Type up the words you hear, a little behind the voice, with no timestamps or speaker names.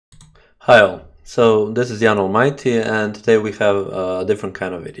Hi all. So this is Allmighty, and today we have a different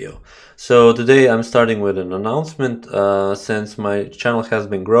kind of video. So today I'm starting with an announcement. Since my channel has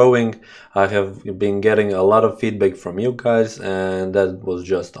been growing, I have been getting a lot of feedback from you guys, and that was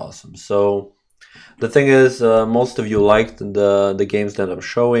just awesome. So the thing is, most of you liked the games that I'm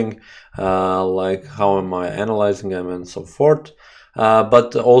showing, like how am I analyzing them and so forth.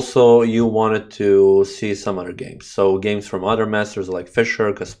 But also you wanted to see some other games. So games from other masters like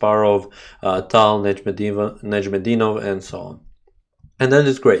Fischer, Kasparov, Tal, Nejmedinov, and so on. And that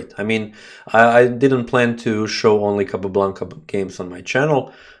is great. I mean, I didn't plan to show only Capablanca games on my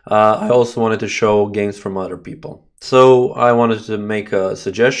channel. I also wanted to show games from other people. So I wanted to make a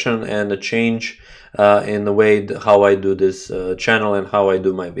suggestion and a change in the way how I do this channel and how I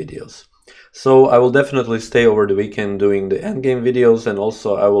do my videos. So I will definitely stay over the weekend doing the endgame videos, and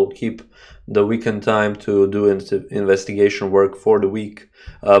also I will keep the weekend time to do investigation work for the week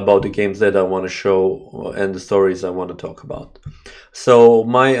about the games that I want to show and the stories I want to talk about. So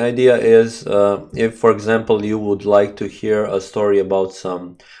my idea is, if for example you would like to hear a story about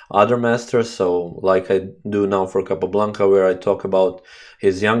some other masters, so like I do now for Capablanca, where I talk about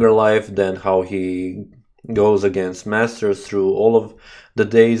his younger life, then how he goes against masters through all of the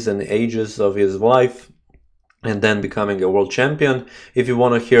days and ages of his life, and then becoming a world champion. If you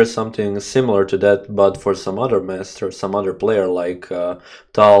want to hear something similar to that, but for some other master, some other player like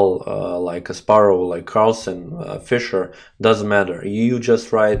Tal, like Kasparov, like Carlsen, Fischer, doesn't matter. You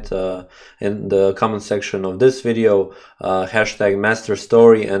just write in the comment section of this video hashtag master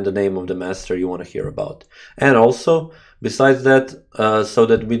story and the name of the master you want to hear about. And also, besides that, so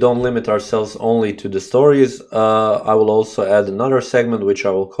that we don't limit ourselves only to the stories, I will also add another segment which I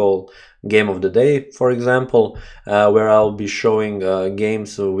will call Game of the Day, for example, where I'll be showing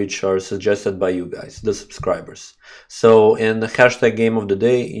games which are suggested by you guys, the subscribers. So in the hashtag Game of the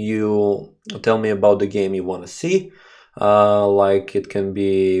Day, you tell me about the game you want to see, like it can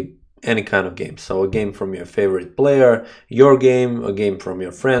be any kind of game. So a game from your favorite player, your game, a game from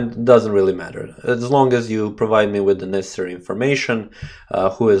your friend, doesn't really matter. As long as you provide me with the necessary information,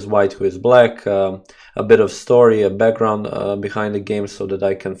 who is white, who is black, a bit of story, a background behind the game so that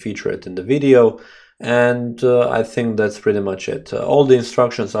I can feature it in the video. And I think that's pretty much it. All the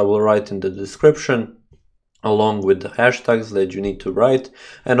instructions I will write in the description, along with the hashtags that you need to write.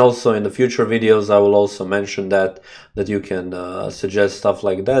 And also in the future videos I will also mention that you can suggest stuff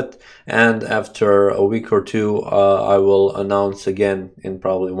like that, and after a week or two I will announce again in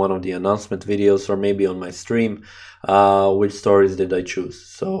probably one of the announcement videos or maybe on my stream which stories did I choose,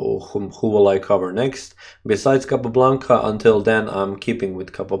 so who will I cover next besides Capablanca. Until then I'm keeping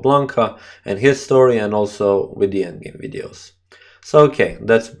with Capablanca and his story, and also with the endgame videos. So okay,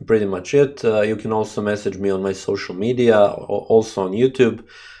 that's pretty much it. You can also message me on my social media, also on YouTube,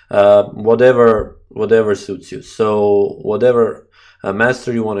 whatever suits you. So whatever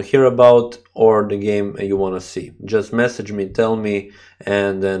master you want to hear about or the game you want to see, just message me, tell me,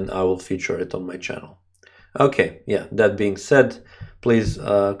 and then I will feature it on my channel. Okay, yeah, that being said, please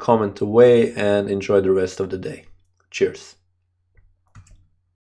comment away and enjoy the rest of the day. Cheers.